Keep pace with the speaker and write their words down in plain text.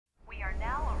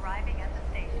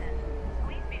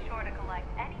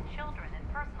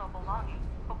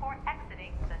before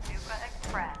exiting the Nuka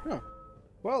Express. Huh.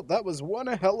 Well, that was one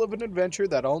hell of an adventure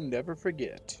that I'll never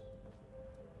forget.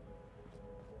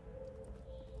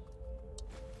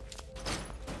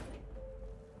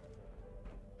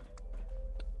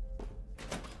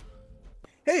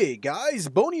 Hey guys,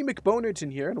 Boney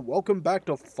McBonerton here, and welcome back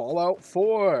to Fallout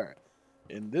 4.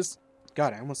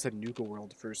 God, I almost said Nuka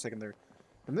World for a second there.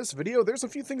 In this video, there's a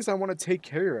few things I want to take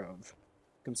care of,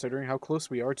 considering how close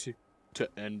we are to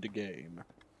end the game.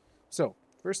 So,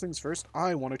 first things first,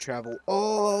 I want to travel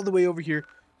all the way over here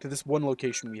to this one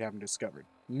location we haven't discovered,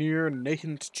 near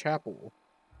Nahant Chapel.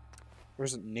 Or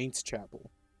is it Naint's Chapel?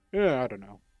 Yeah, I don't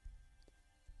know.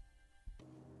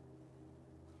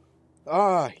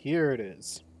 Ah, here it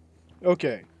is.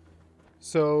 Okay,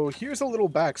 so here's a little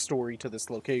backstory to this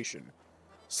location.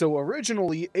 So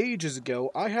originally, ages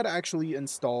ago, I had actually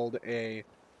installed a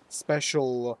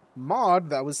special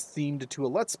mod that was themed to a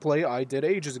Let's Play I did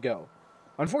ages ago.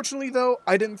 Unfortunately, though,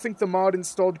 I didn't think the mod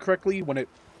installed correctly when it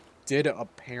did,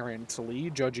 apparently,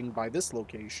 judging by this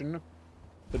location.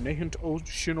 The Nahant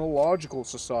Oceanological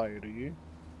Society.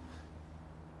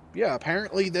 Yeah,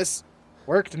 apparently this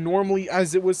worked normally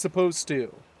as it was supposed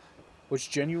to,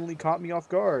 which genuinely caught me off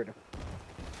guard.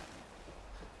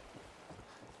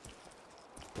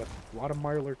 But a lot of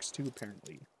Mirelurks too,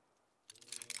 apparently.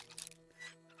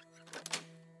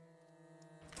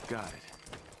 Got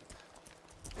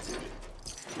it.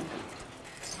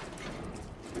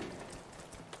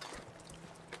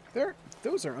 There,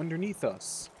 those are underneath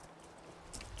us.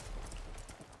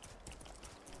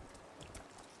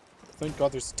 Thank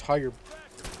God there's a tire.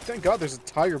 Thank God there's a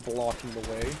tire blocking the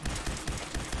way.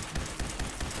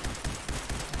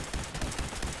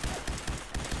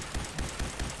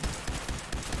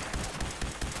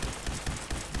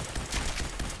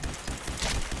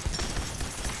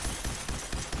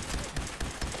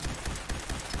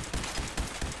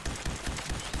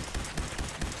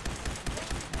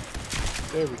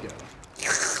 There we go.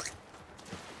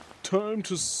 Time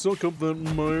to suck up that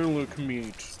Mirelurk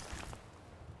meat.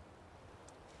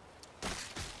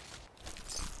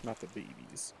 Not the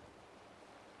babies.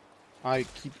 I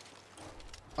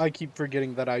keep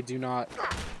forgetting that I do not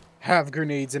have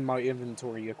grenades in my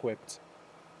inventory equipped.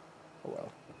 Oh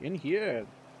well. In here,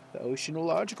 the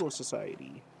Oceanological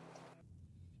Society.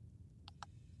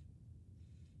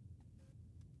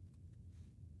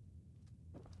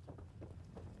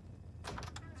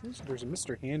 There's a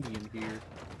Mr. Handy in here.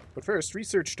 But first,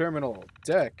 research terminal,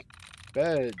 deck,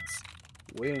 beds,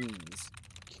 wings,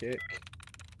 kick.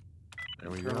 There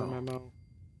we Internal go. memo.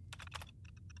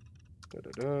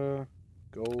 Da-da-da.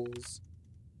 Goals.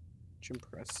 Jim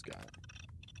Prescott.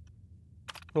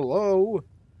 Hello?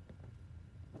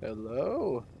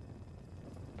 Hello?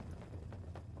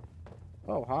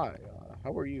 Oh, hi.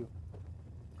 How are you?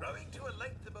 Growing to a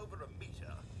length of over a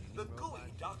meter, the gooey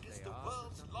duck is the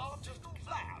world's largest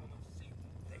clam.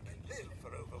 They can live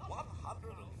for over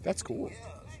 150 That's cool. years.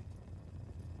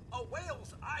 A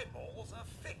whale's eyeballs are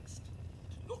fixed.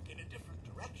 To look in a different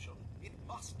direction, it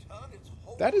must turn its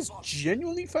whole That is body.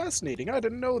 genuinely fascinating. I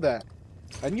didn't know that.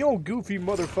 And your goofy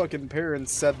motherfucking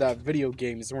parents said that video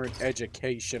games weren't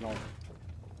educational.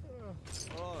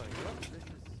 Oh, yep, this is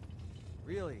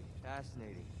really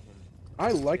fascinating.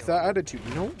 I like that attitude.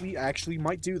 You know, we actually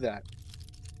might do that.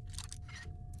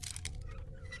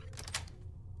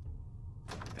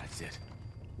 That's it.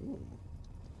 Ooh.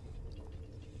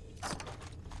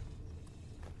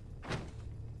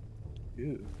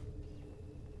 Ew.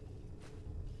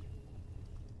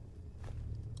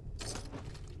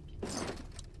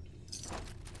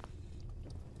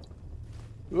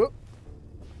 Whoop.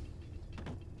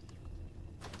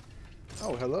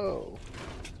 Oh, hello.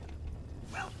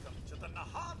 Welcome to the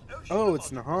Nahant Oceanological Oh,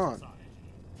 it's Nahant. Society.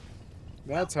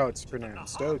 That's how it's Welcome to the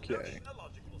pronounced. Nahant Okay.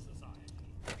 Oceanological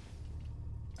Society.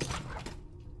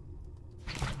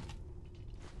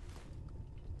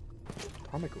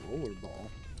 Atomic rollerball.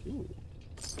 Ooh.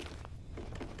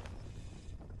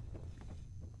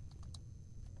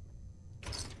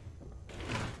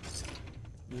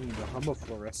 The hum of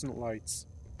fluorescent lights.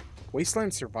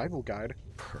 Wasteland Survival Guide.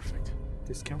 Perfect.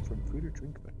 Discount from food or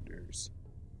drink vendors.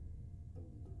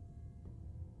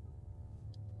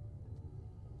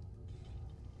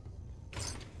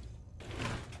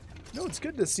 No, it's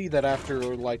good to see that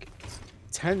after, like,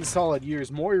 10 solid years,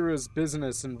 Moira's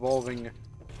business involving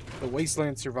the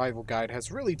Wasteland Survival Guide has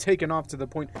really taken off to the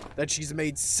point that she's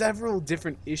made several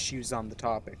different issues on the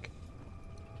topic.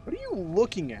 What are you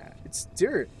looking at? It's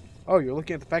dirt. Oh, you're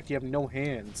looking at the fact you have no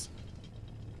hands.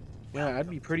 Yeah, I'd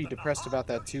be pretty depressed about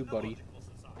that too, buddy.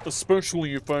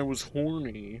 Especially if I was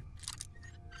horny.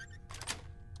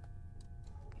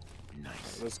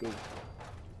 Nice. Let's go.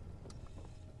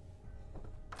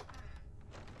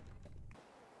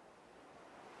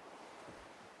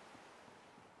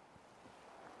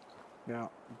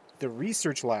 Now, the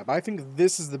research lab. I think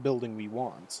this is the building we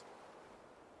want.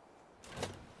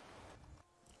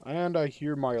 And I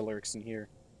hear Mirelurks in here.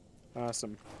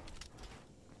 Awesome.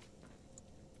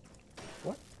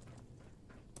 What?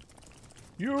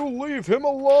 You leave him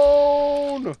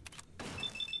alone!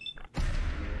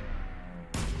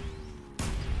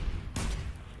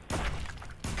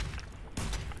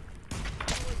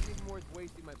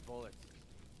 Wasting my bullets.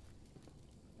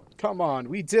 Come on,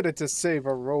 we did it to save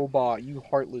a robot, you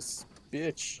heartless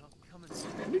bitch.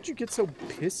 When did you get so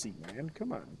pissy, man?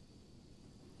 Come on.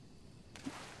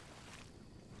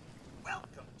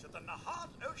 Welcome to the Nahad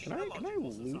Can I Oceanological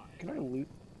loot? Society. Can I loot?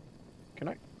 Can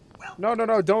I? Welcome No, no,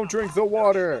 no, to don't drink the Nahad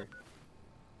water!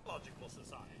 Oceanological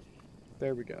Society.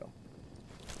 There we go.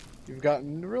 You've got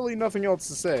really nothing else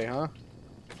to say, huh?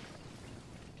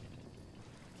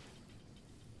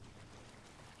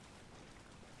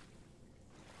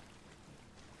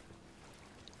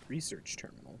 Research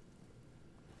terminal.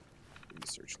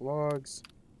 Research logs.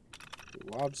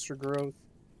 Lobster growth.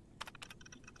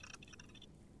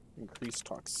 Increased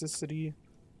toxicity.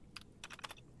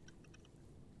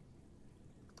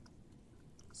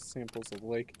 Samples of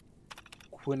lake.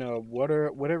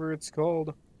 Whatever it's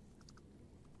called.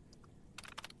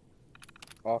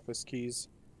 Office keys.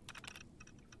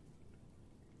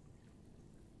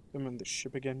 I'm in the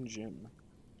ship again, Jim.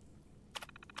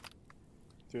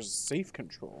 There's safe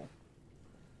control.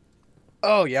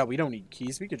 Oh yeah, we don't need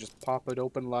keys. We could just pop it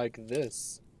open like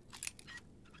this.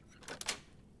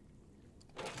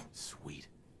 Sweet.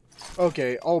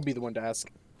 Okay, I'll be the one to ask.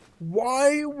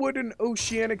 Why would an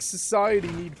oceanic society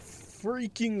need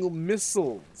freaking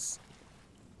missiles?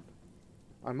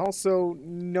 I'm also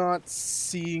not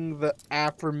seeing the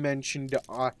aforementioned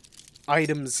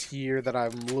items here that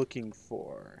I'm looking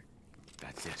for.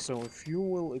 That's it. So if you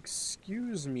will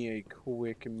excuse me a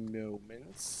quick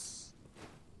moment.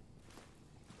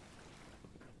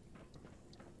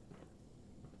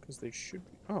 Because they should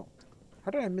be... Oh.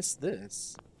 How did I miss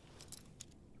this?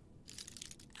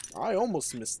 I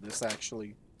almost missed this,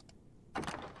 actually.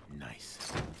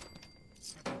 Nice.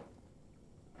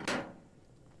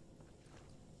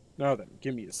 Now then,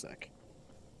 give me a sec.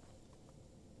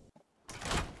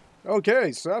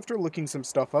 Okay, so after looking some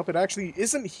stuff up, it actually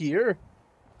isn't here,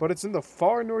 but it's in the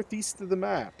far northeast of the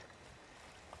map.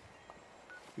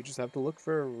 We just have to look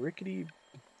for a rickety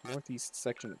northeast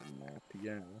section of the map,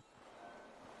 yeah.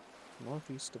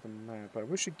 Northeast of the map. I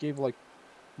wish it gave, like,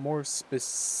 more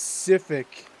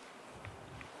specific...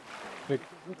 Like,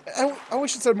 I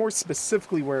wish it said more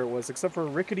specifically where it was, except for a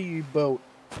rickety boat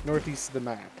northeast of the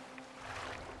map.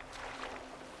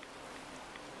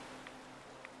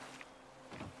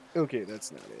 Okay,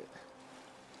 that's not it.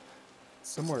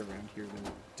 Somewhere around here,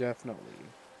 though, definitely.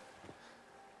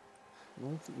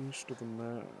 Northeast of the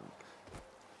map.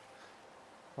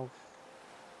 How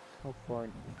far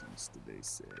northeast did they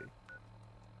say?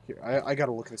 Here, I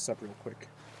gotta look this up real quick.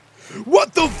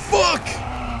 What the fuck?!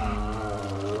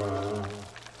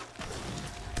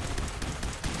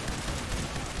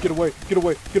 Get away, get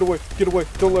away, get away, get away,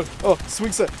 don't let... Oh,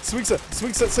 swing set,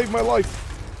 saved my life!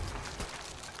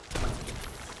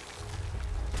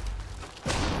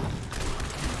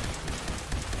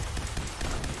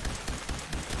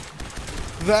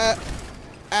 That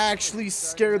actually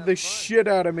scared the shit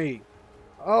out of me.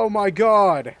 Oh my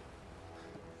god.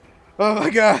 Oh my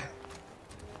god.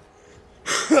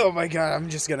 Oh my god, I'm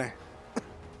just gonna...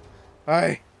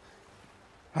 I'm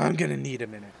gonna need a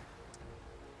minute.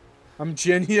 I'm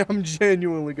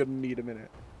genuinely gonna need a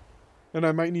minute. And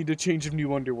I might need a change of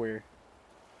new underwear.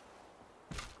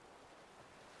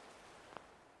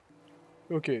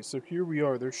 Okay, so here we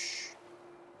are. There's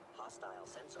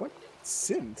what?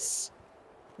 Synths?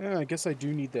 Yeah, I guess I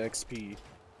do need the XP.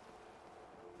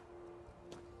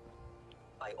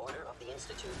 By order of the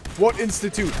Institute. What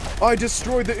Institute? I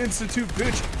destroyed the Institute,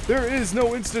 bitch! There is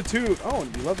no Institute! Oh,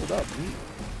 and you leveled up. Neat.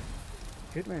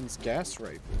 Hitman's gas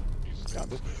rifle.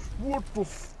 God, what the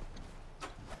f...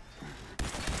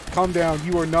 Calm down,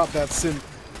 you are not that synth.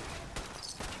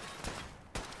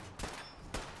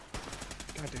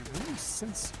 Goddamn, how many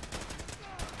synths?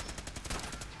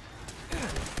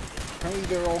 Apparently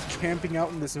they're all camping out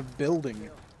in this building.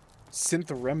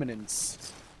 Synth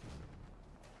remnants.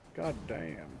 God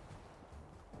damn.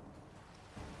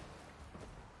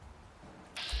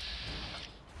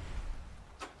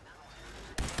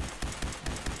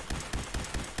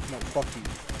 No, fuck you.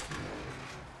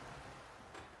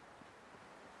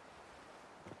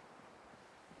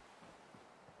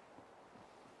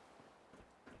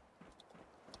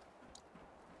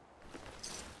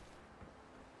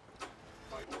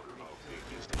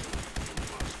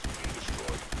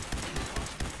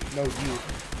 No, you.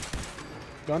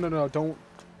 No, don't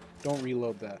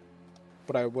reload that.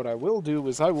 But what I will do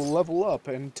is I will level up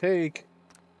and take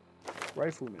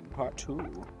Rifleman Part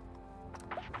 2.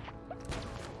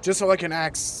 Just so I can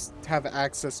have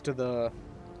access to the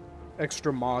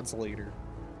extra mods later.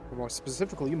 Or more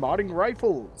specifically, modding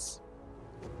rifles.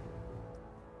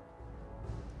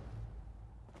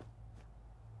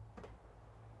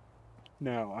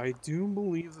 Now, I do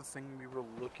believe the thing we were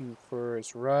looking for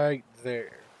is right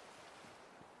there.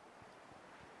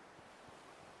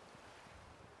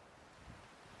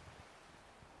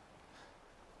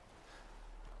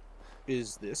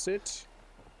 Is this it?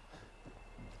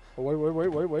 Oh,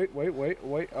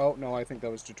 wait. Oh, no, I think that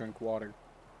was to drink water.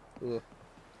 Ugh.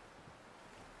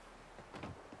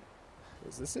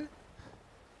 Is this it?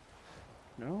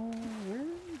 No, where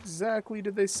exactly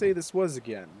did they say this was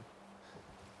again?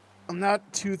 I'm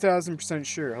not 2,000%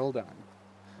 sure. Hold on.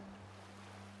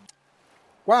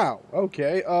 Wow,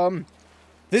 okay,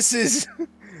 this is...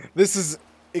 this is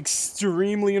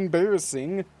extremely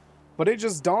embarrassing, but it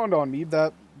just dawned on me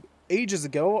that ages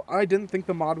ago, I didn't think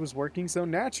the mod was working, so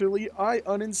naturally, I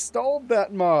uninstalled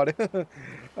that mod.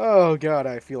 Oh god,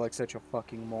 I feel like such a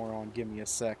fucking moron. Give me a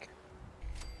sec.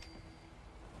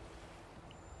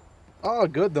 Oh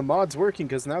good, the mod's working,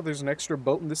 because now there's an extra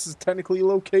boat, and this is technically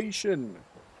location.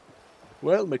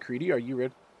 Well, McCready, are you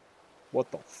ready? What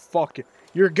the fuck?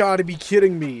 You're gotta be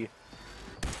kidding me.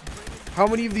 How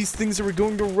many of these things are we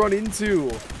going to run into?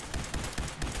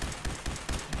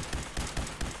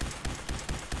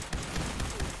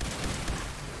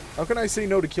 How can I say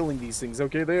no to killing these things?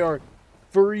 Okay, they are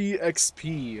free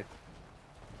XP.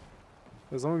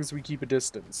 As long as we keep a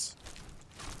distance.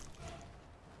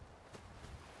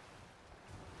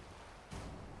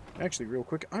 Actually, real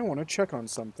quick, I want to check on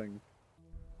something.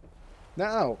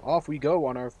 Now, off we go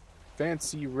on our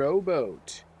fancy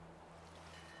rowboat.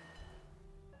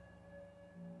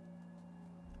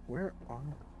 Where are...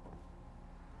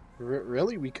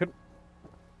 Really? We couldn't...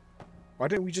 Why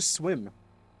didn't we just swim?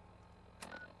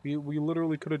 We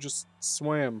literally could have just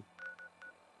swam.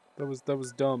 That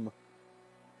was dumb.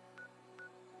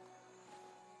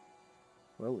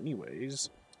 Well,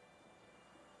 anyways.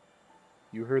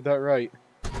 You heard that right.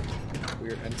 We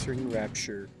are entering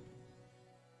Rapture.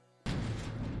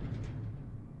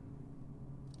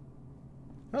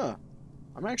 Huh.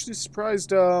 I'm actually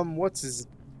surprised, what's his...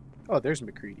 Oh, there's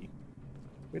McCready.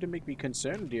 Way to make me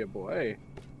concerned, dear boy.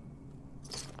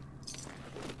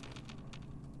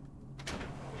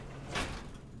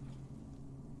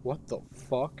 What the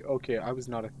fuck? Okay, I was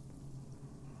not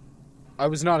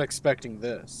expecting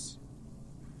this.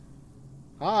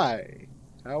 Hi.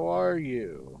 How are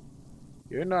you?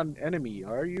 You're not an enemy,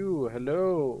 are you?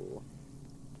 Hello.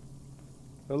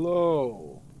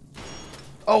 Hello.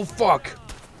 Oh, fuck!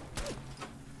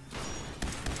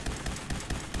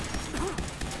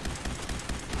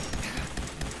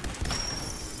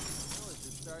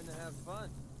 Starting to have fun.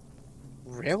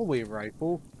 Railway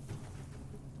rifle?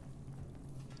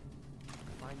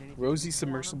 Rosy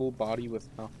submersible body with...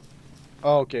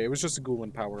 Oh, okay, it was just a ghoul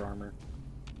and power armor.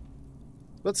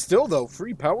 But still, though,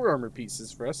 free power armor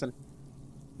pieces for us, and...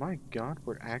 My god,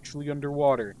 we're actually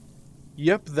underwater.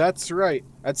 Yep, that's right.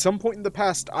 At some point in the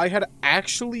past, I had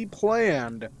actually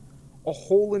planned a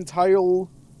whole entire...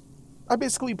 I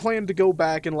basically planned to go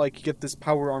back and, like, get this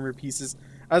power armor pieces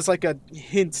as, like, a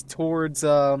hint towards,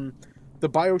 the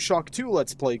Bioshock 2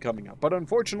 Let's Play coming up. But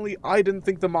unfortunately, I didn't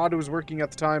think the mod was working at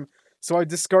the time, so I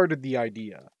discarded the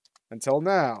idea. Until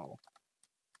now.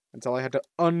 Until I had to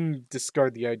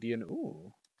undiscard the idea and...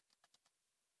 Ooh.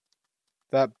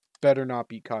 That better not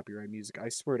be copyright music. I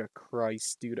swear to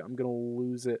Christ, dude, I'm gonna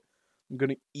lose it. I'm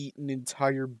gonna eat an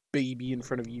entire baby in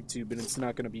front of YouTube, and it's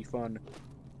not gonna be fun.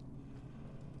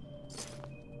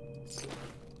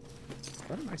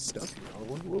 Part of my stuff here.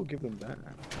 We'll give them that.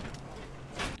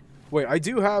 Wait, I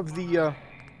do have the,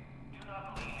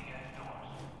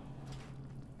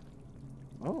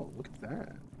 Oh, look at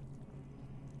that.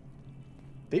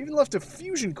 They even left a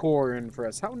fusion core in for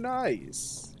us. How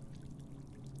nice.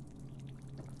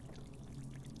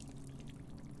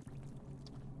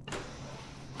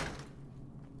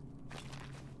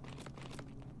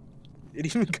 It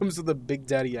even comes with a Big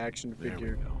Daddy action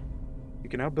figure. You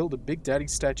can now build a Big Daddy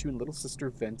statue and Little Sister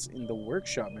vents in the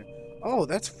workshop, man. Oh,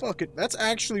 that's that's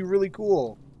actually really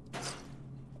cool.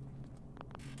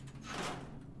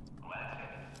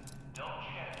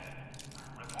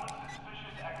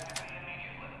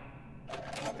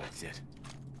 That's it.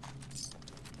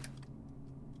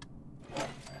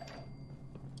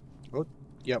 Oh,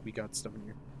 yeah, we got stuff in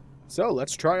here. So,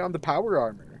 let's try on the power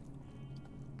armor.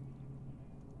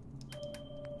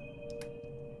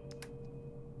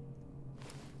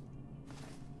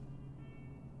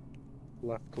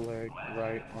 Left leg,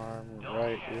 right arm,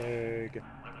 right leg.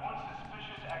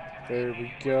 There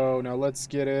we go. Now let's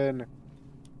get in.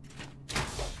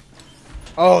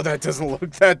 Oh, that doesn't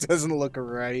look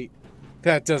right.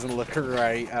 That doesn't look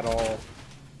right at all.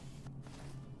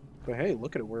 But hey,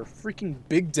 look at it. We're freaking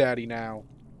Big Daddy now.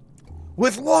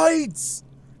 With lights!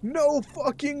 No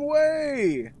fucking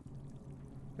way!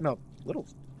 And a little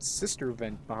sister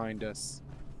vent behind us.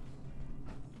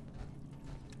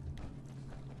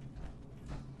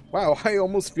 Wow, I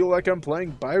almost feel like I'm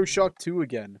playing Bioshock 2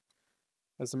 again.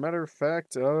 As a matter of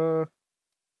fact,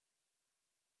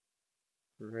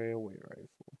 Railway rifle.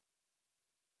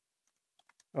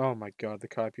 Oh my god, the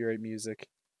copyright music.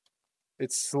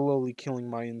 It's slowly killing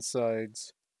my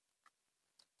insides.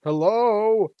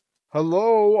 Hello?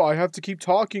 Hello? I have to keep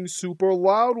talking super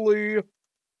loudly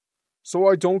so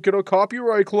I don't get a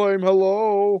copyright claim.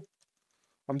 Hello?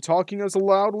 I'm talking as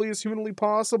loudly as humanly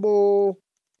possible.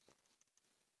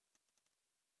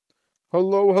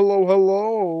 Hello, hello,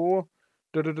 hello.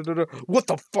 Da -da -da -da -da. What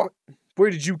the fuck? Where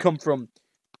did you come from?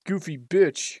 Goofy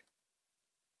bitch.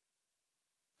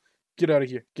 Get out of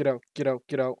here. Get out, get out,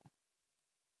 get out.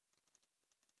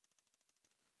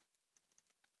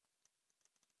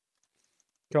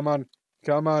 Come on.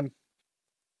 Come on.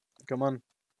 Come on.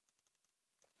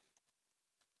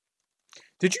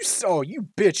 Did you... Oh, you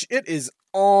bitch. It is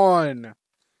on.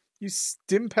 You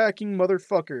stim-packing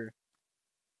motherfucker.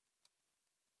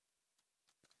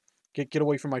 Get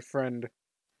away from my friend.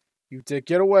 You did.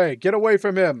 Get away. Get away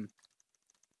from him.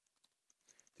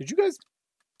 Did you guys...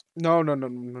 No, no, no,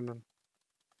 no, no, no.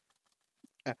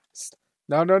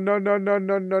 No, no, no, no, no,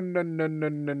 no, no, no, no, no,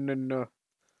 no, no, no.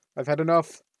 I've had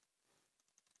enough.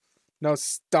 No,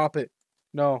 stop it.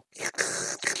 No.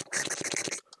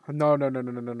 No, no, no,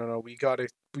 no, no, no, no, no. We gotta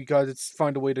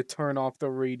find a way to turn off the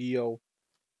radio.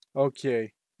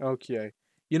 Okay. Okay.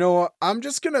 You know what? I'm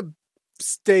just gonna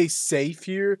stay safe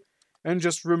here and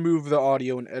just remove the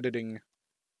audio and editing.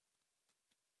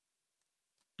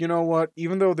 You know what?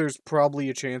 Even though there's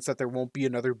probably a chance that there won't be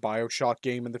another Bioshock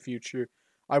game in the future,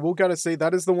 I will gotta say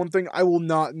that is the one thing I will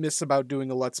not miss about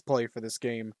doing a Let's Play for this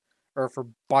game. Or for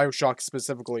Bioshock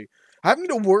specifically. Having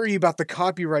to worry about the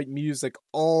copyright music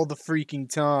all the freaking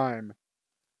time.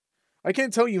 I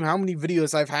can't tell you how many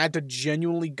videos I've had to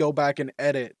genuinely go back and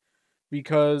edit.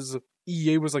 Because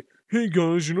EA was like, hey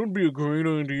guys, you know it'd be a great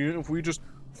idea if we just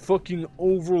fucking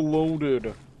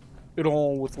overloaded it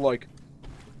all with like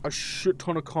a shit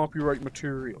ton of copyright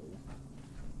material.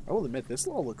 I will admit, this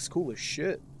all looks cool as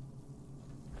shit.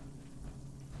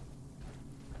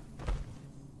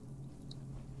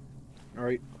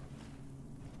 Alright.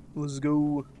 Let's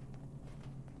go.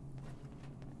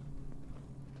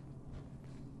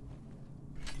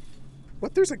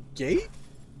 What? There's a gate?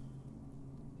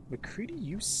 McCready,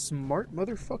 you smart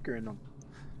motherfucker, and an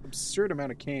absurd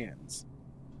amount of cans.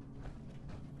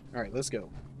 Alright, let's go.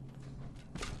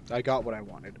 I got what I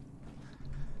wanted.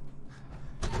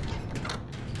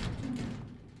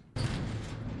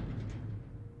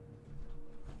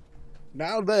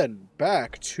 Now then,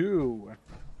 back to...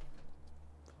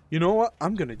 You know what?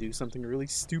 I'm gonna do something really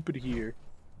stupid here.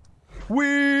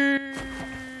 Whee!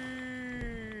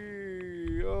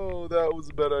 Oh, that was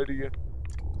a bad idea.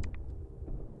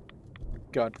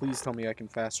 God, please tell me I can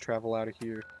fast travel out of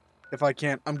here. If I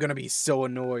can't, I'm gonna be so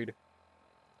annoyed.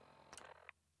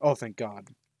 Oh, thank God.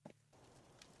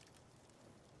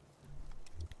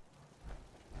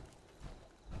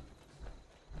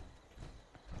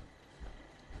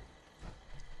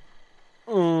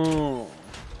 Oh.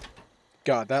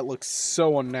 God, that looks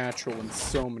so unnatural in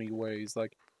so many ways.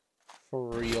 Like, for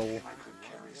real.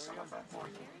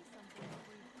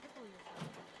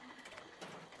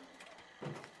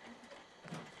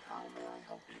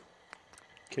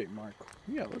 Okay, Mark.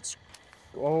 Yeah, let's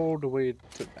go all the way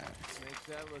to that. Makes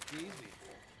that look easy.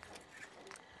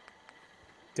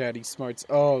 Daddy smarts.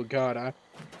 Oh God,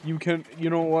 you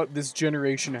know what? This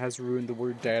generation has ruined the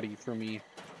word daddy for me.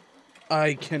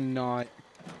 I cannot.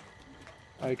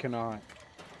 I cannot.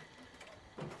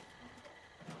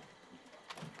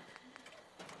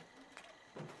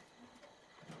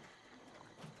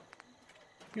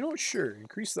 You know what? Sure,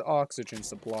 increase the oxygen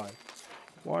supply.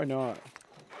 Why not?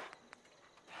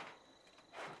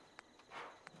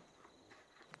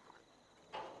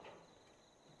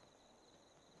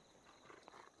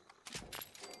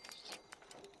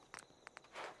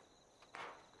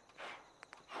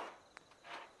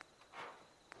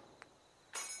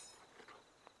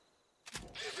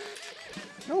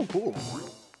 Oh, cool.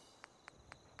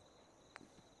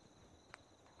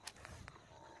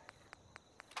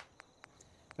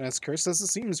 And as cursed as it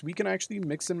seems, we can actually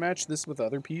mix and match this with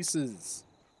other pieces.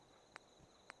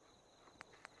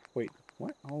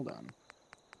 What? Hold on.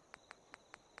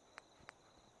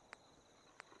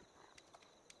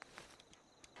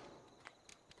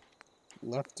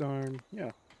 Left arm.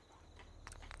 Yeah.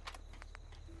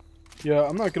 Yeah,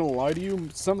 I'm not gonna lie to you.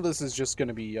 Some of this is just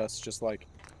gonna be us just like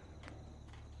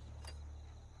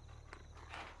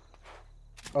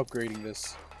upgrading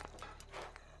this.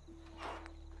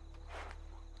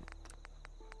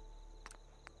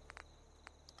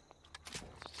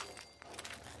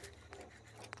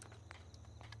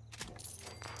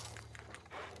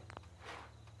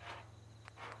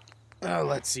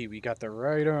 Let's see. We got the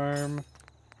right arm.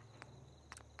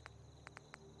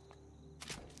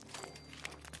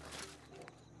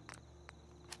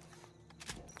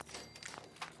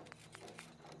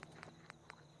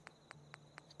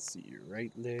 Let's see your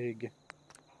right leg.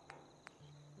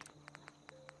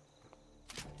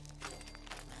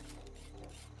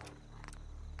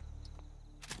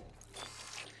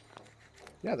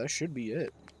 Yeah, that should be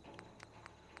it.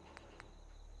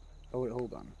 Oh, wait,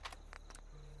 hold on.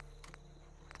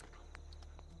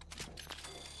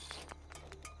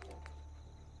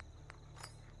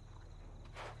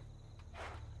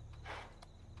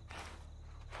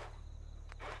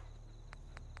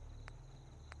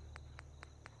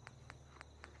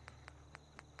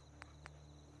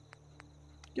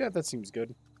 Yeah, that seems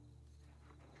good.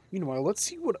 Meanwhile, let's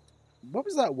see what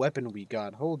was that weapon we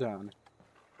got? Hold on.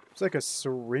 It's like a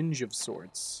syringe of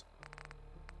sorts.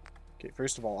 Okay,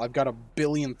 first of all, I've got a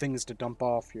billion things to dump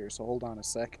off here, so hold on a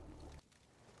sec.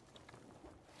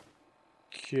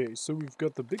 Okay, so we've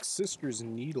got the Big Sister's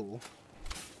needle.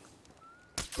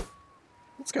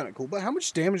 That's kind of cool, but how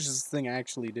much damage does this thing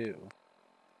actually do?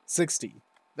 60.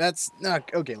 That's not...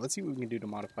 Okay, let's see what we can do to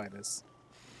modify this.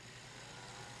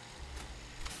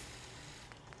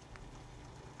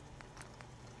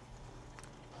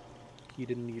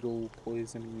 Heated needle,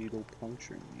 poison needle,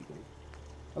 puncturing needle.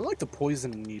 I like the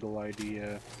poison needle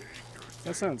idea.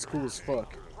 That sounds cool as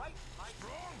fuck.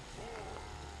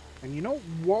 And you know,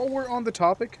 while we're on the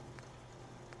topic...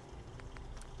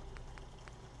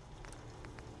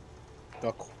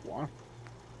 The qua? You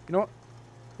know what?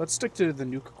 Let's stick to the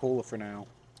Nuka-Cola for now.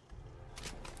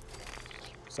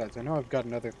 Besides, I know I've got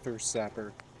another thirst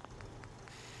zapper.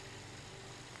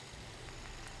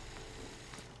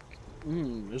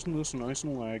 Isn't this nice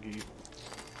and laggy?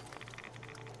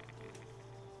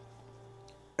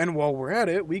 And while we're at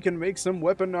it, we can make some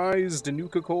weaponized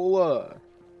Nuka-Cola.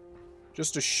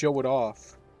 Just to show it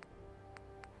off.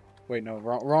 Wait, no,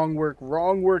 wrong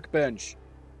workbench.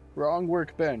 Wrong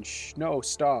workbench. No,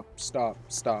 stop,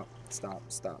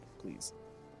 please.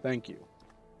 Thank you.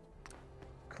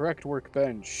 Correct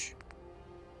workbench.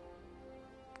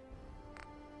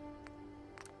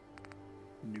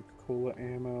 Nuka-Cola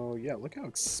ammo. Yeah, look how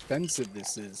expensive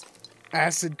this is.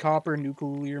 Acid copper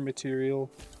nuclear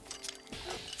material.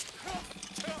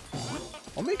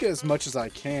 I'll make it as much as I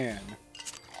can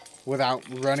without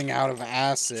running out of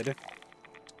acid.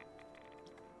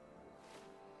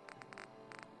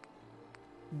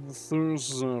 The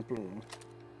thirst zapper.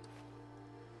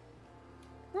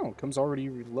 Oh, it comes already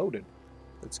reloaded.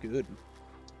 That's good.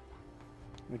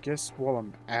 I guess while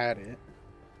I'm at it...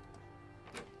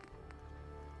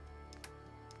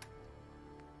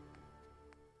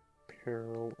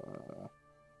 Apparel,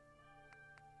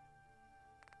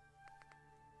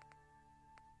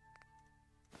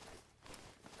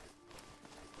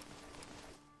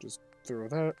 just throw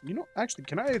that... You know, actually,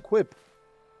 can I equip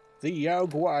the Yao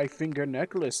Guai finger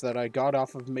necklace that I got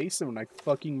off of Mason when I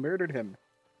fucking murdered him?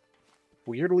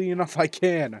 Weirdly enough, I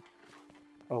can.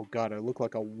 Oh god, I look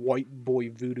like a white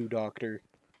boy voodoo doctor.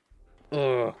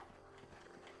 Ugh.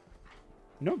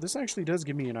 No, this actually does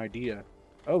give me an idea.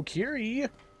 Oh, Kiri!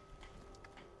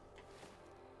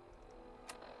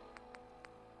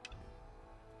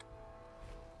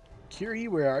 Kiri,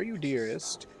 where are you,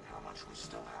 dearest?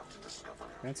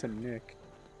 That's a Nick.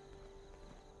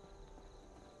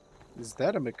 Is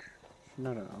that a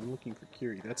No, I'm looking for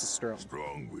Kiri. That's a Strong.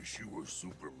 Strong wish you were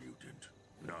super mutant,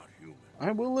 not human.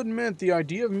 I will admit, the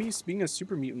idea of me being a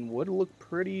super mutant would look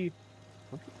pretty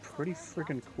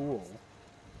freaking cool.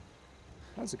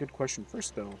 That's a good question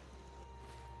first, though.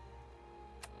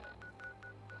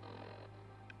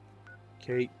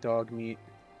 Kate, Dog Meat,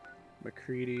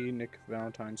 McCready, Nick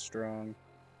Valentine, Strong.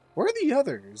 Where are the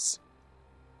others?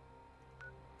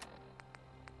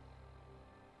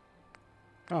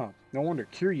 Oh, no wonder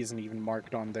Kiri isn't even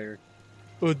marked on there.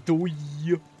 Adoy.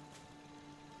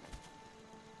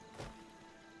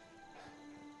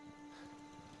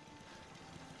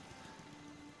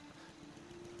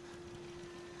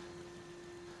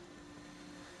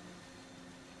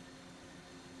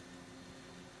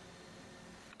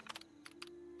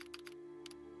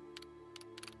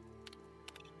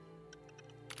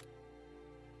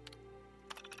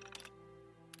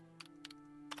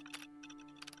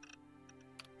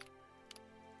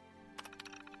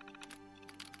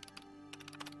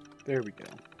 There we go.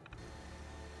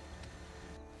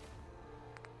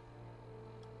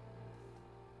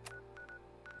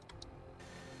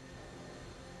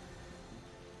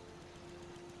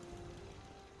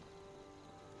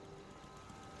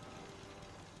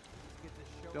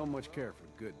 Don't much care for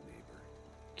good neighbor.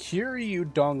 Cure you,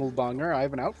 dongle bonger. I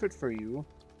have an outfit for you.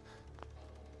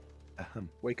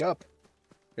 Wake up.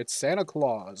 It's Santa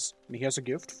Claus, and he has a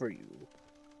gift for you.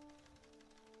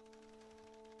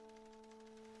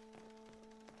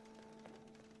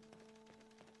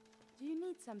 Do you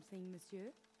need something,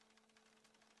 monsieur?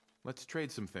 Let's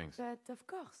trade some things. But of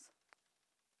course.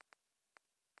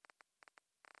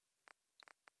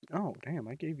 Oh, damn,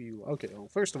 I gave you... Okay, well,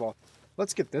 first of all,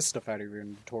 let's get this stuff out of your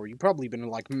inventory. You've probably been,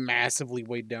 like, massively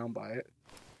weighed down by it.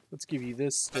 Let's give you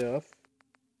this stuff.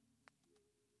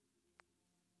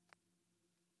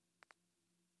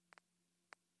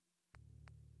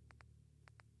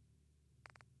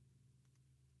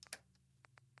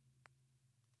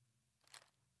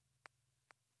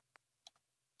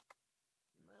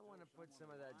 You might want to put some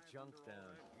of that junk down.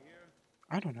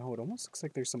 I don't know, it almost looks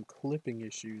like there's some clipping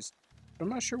issues. I'm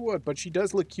not sure what, but she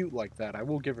does look cute like that. I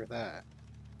will give her that.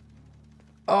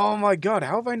 Oh my god,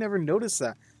 how have I never noticed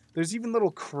that? There's even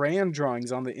little crayon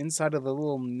drawings on the inside of the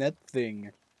little net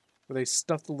thing where they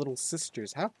stuff the little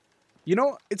sisters. How? You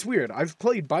know, it's weird. I've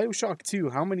played Bioshock 2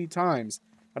 how many times,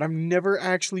 and I've never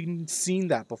actually seen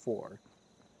that before.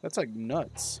 That's like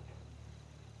nuts.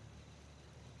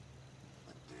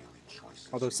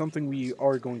 Although something we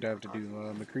are going to have to do,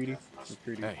 McCready.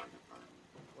 Hey,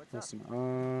 What's up?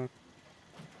 Listen,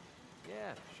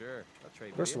 Yeah, sure. I'll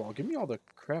trade first with of you. all, give me all the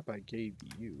crap I gave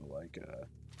you. Like,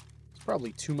 it's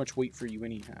probably too much weight for you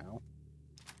anyhow.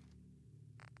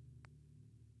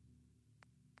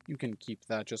 You can keep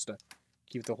that just to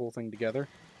keep the whole thing together.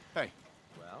 hey,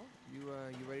 Well, you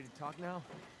ready to talk now?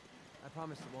 I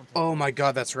promise it won't take Oh long. my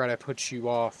god, that's right, I put you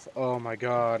off. Oh my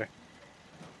god.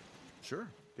 sure,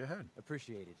 go ahead.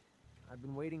 Appreciated. I've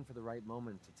been waiting for the right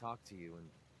moment to talk to you, and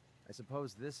I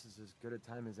suppose this is as good a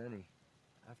time as any.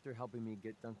 After helping me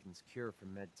get Duncan's cure for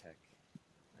MedTech,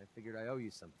 I figured I owe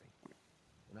you something.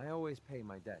 And I always pay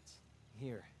my debts.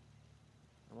 Here.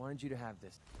 I wanted you to have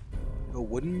this. A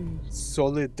wooden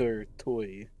solitaire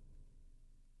toy.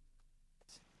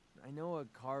 I know a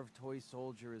carved toy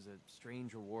soldier is a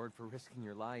strange reward for risking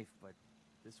your life, but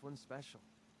this one's special.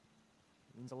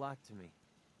 It means a lot to me.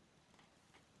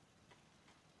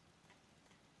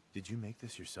 Did you make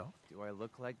this yourself? Do I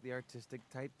look like the artistic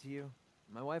type to you?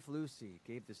 My wife Lucy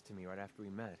gave this to me right after we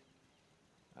met.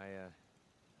 I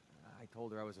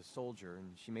told her I was a soldier, and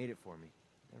she made it for me.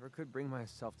 Never could bring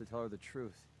myself to tell her the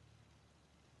truth.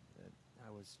 That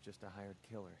I was just a hired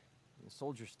killer. The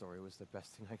soldier story was the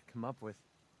best thing I could come up with.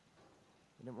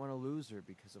 I didn't want to lose her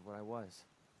because of what I was.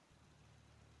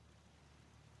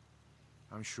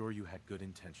 I'm sure you had good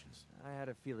intentions. I had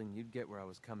a feeling you'd get where I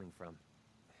was coming from.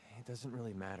 It doesn't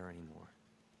really matter anymore.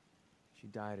 She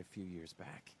died a few years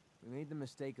back. We made the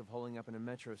mistake of holing up in a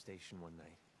metro station one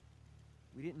night.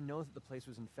 We didn't know that the place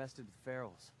was infested with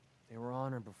ferals. They were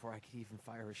on her before I could even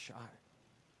fire a shot.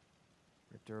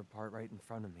 Ripped her apart right in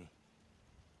front of me.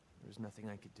 There was nothing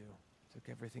I could do. Took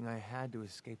everything I had to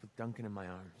escape with Duncan in my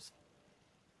arms.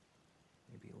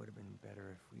 Maybe it would have been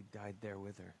better if we died there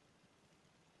with her.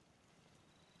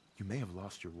 You may have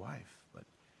lost your wife, but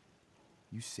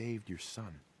you saved your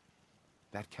son.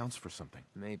 That counts for something.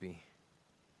 Maybe.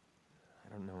 I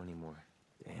don't know anymore.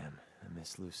 Damn, I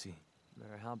miss Lucy. No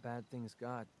matter how bad things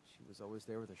got, she was always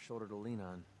there with a shoulder to lean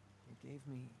on. It gave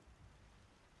me...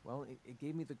 Well, it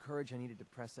gave me the courage I needed to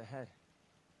press ahead.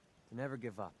 To never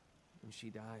give up. When she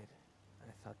died,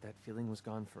 I thought that feeling was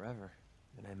gone forever.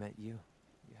 Then I met you.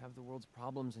 You have the world's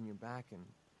problems in your back, and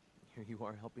here you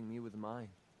are helping me with mine.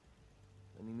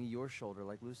 Lending me your shoulder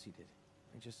like Lucy did.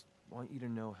 I just want you to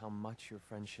know how much your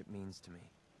friendship means to me.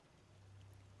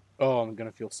 Oh, I'm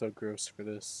gonna feel so gross for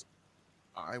this.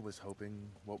 I was hoping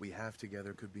what we have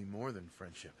together could be more than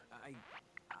friendship.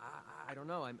 I don't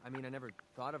know. I mean, I never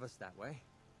thought of us that way.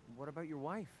 What about your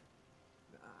wife?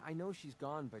 I know she's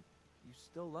gone, but you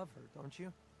still love her, don't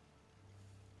you?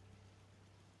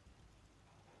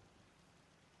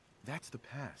 That's the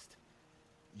past.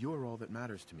 You're all that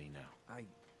matters to me now. I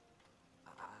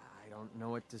don't know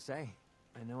what to say.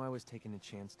 I know I was taking a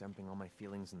chance dumping all my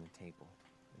feelings on the table.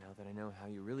 But now that I know how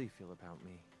you really feel about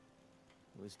me,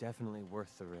 it was definitely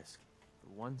worth the risk. For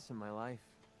once in my life,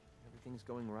 everything's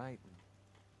going right,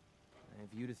 and I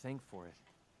have you to thank for it.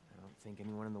 I don't think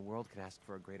anyone in the world could ask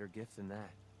for a greater gift than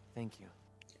that. Thank you.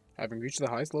 Having reached the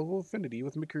highest level of affinity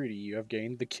with McCready, you have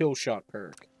gained the Kill Shot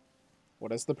perk.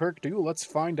 What does the perk do? Let's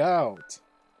find out.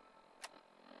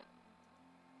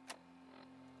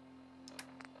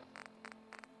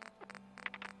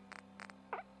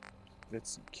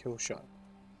 It's kill shot.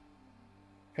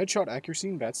 Headshot accuracy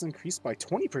and bats increased by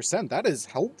 20%. That is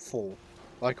helpful.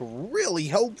 Like, really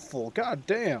helpful. God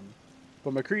damn.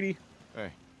 But McCready.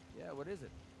 Hey. Yeah, what is it?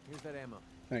 Here's that ammo.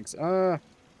 Thanks. I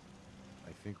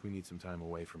think we need some time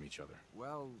away from each other.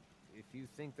 Well, if you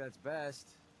think that's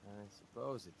best, I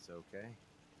suppose it's okay.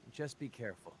 Just be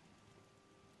careful.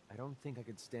 I don't think I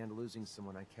could stand losing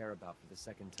someone I care about for the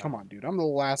second time. Come on, dude. I'm the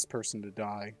last person to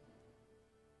die.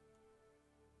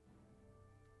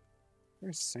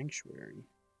 Where's Sanctuary?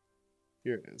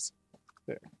 Here it is.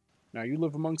 There. Now you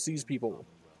live amongst these people.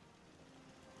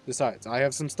 Besides, I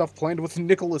have some stuff planned with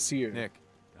Nicholas here. Nick,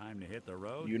 Time to hit the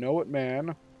road? You know it,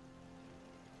 man.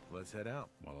 let's head out.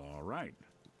 Well, all right.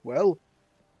 Well,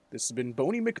 this has been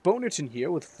Boney McBonerton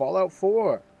here with Fallout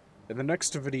 4. In the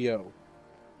next video,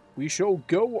 we shall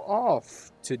go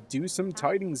off to do some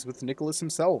tidings with Nicholas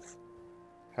himself.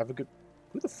 Have a good...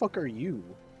 Who the fuck are you?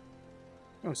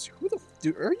 Oh, so who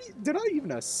the... are you... Did I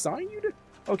even assign you to...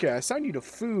 Okay, I assigned you to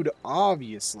food,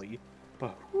 obviously.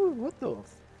 But who... What the...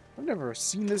 I've never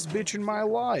seen this bitch in my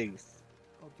life.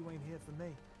 Hope you ain't here for me.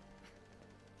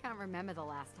 Can't remember the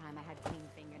last time I had clean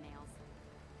fingernails.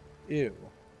 Ew.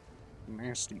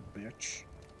 Nasty bitch.